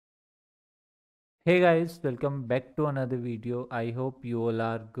Hey guys, welcome back to another video. I hope you all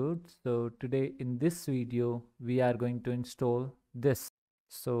are good. So today in this video we are going to install this.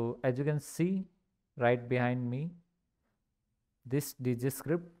 So as you can see right behind me, this DJ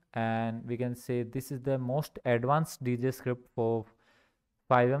script, and we can say this is the most advanced DJ script for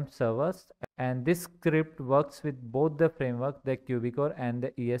FiveM servers, and this script works with both the framework, the Cubicore and the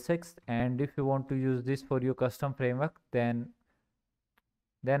ESX. And if you want to use this for your custom framework,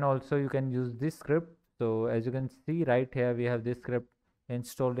 then also you can use this script. So as you can see right here, we have this script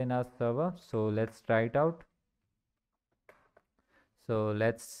installed in our server. So let's try it out. So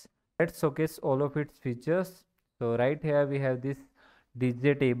let's showcase all of its features. So right here we have this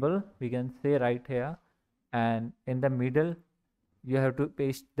DJ table, we can say right here, and in the middle you have to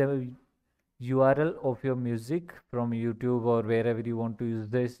paste the URL of your music from YouTube or wherever you want to use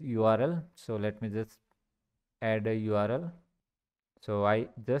this URL. So let me just add a URL. So I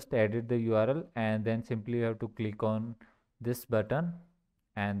just added the URL, and then simply you have to click on this button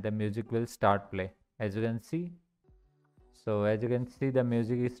and the music will start play, as you can see. So as you can see, the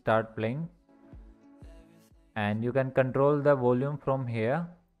music is start playing, and you can control the volume from here.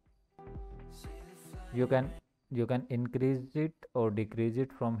 You can increase it or decrease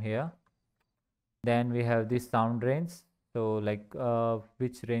it from here. Then we have the sound range. So like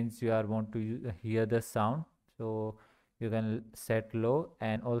which range you are want to hear the sound. So you can set low,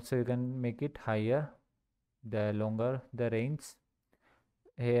 and also you can make it higher the longer the range.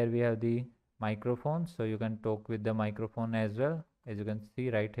 Here we have the microphone, so you can talk with the microphone as well. As you can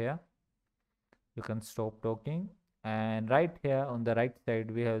see right here, you can stop talking. And right here on the right side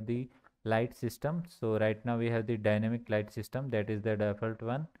we have the light system. So right now we have the dynamic light system, that is the default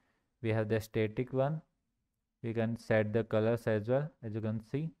one. We have the static one. We can set the colors as well, as you can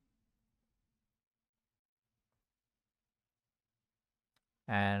see.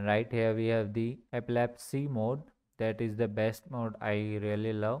 And right here we have the epilepsy mode. That is the best mode. I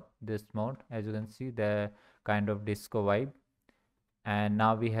really love this mode. As you can see, the kind of disco vibe. And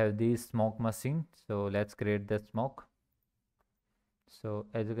now we have the smoke machine. So let's create the smoke. So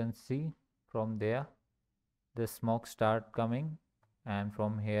as you can see from there, the smoke start coming, and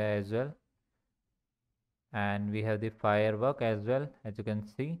from here as well. And we have the firework as well. As you can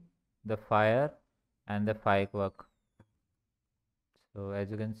see, the fire and the firework. So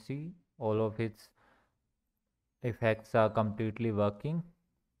as you can see, all of its effects are completely working.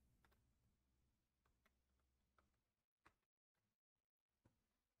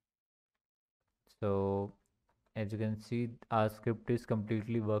 So as you can see, our script is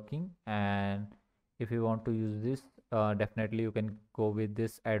completely working, and if you want to use this, definitely you can go with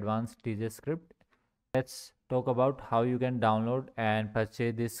this advanced DJ script. Let's talk about how you can download and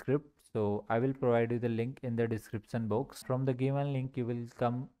purchase this script. So I will provide you the link in the description box. From the given link you will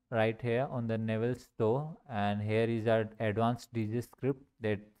come right here on the Navel store, and here is our advanced DJ script.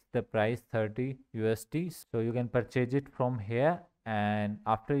 That's the price 30 USD. So you can purchase it from here, and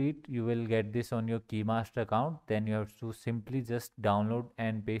after it you will get this on your KeyMaster account. Then you have to simply just download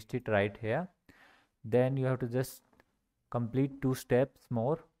and paste it right here. Then you have to just complete two steps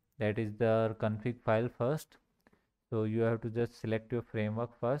more, that is the config file first. So you have to just select your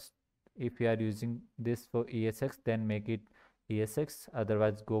framework first. If you are using this for ESX, then make it ESX,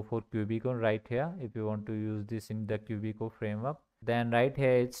 otherwise go for Cubicore right here if you want to use this in the Cubicore framework. Then right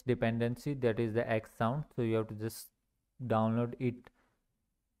here it's dependency, that is the X sound. So you have to just download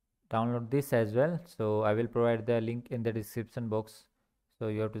this as well. So I will provide the link in the description box. So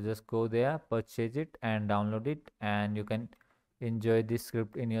you have to just go there, purchase it and download it, and you can enjoy this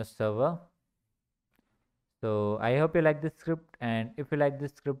script in your server. So I hope you like this script, and if you like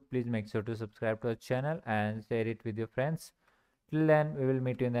this script, please make sure to subscribe to our channel and share it with your friends. Till then, we will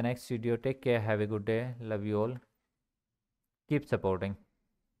meet you in the next video. Take care, have a good day, love you all, keep supporting.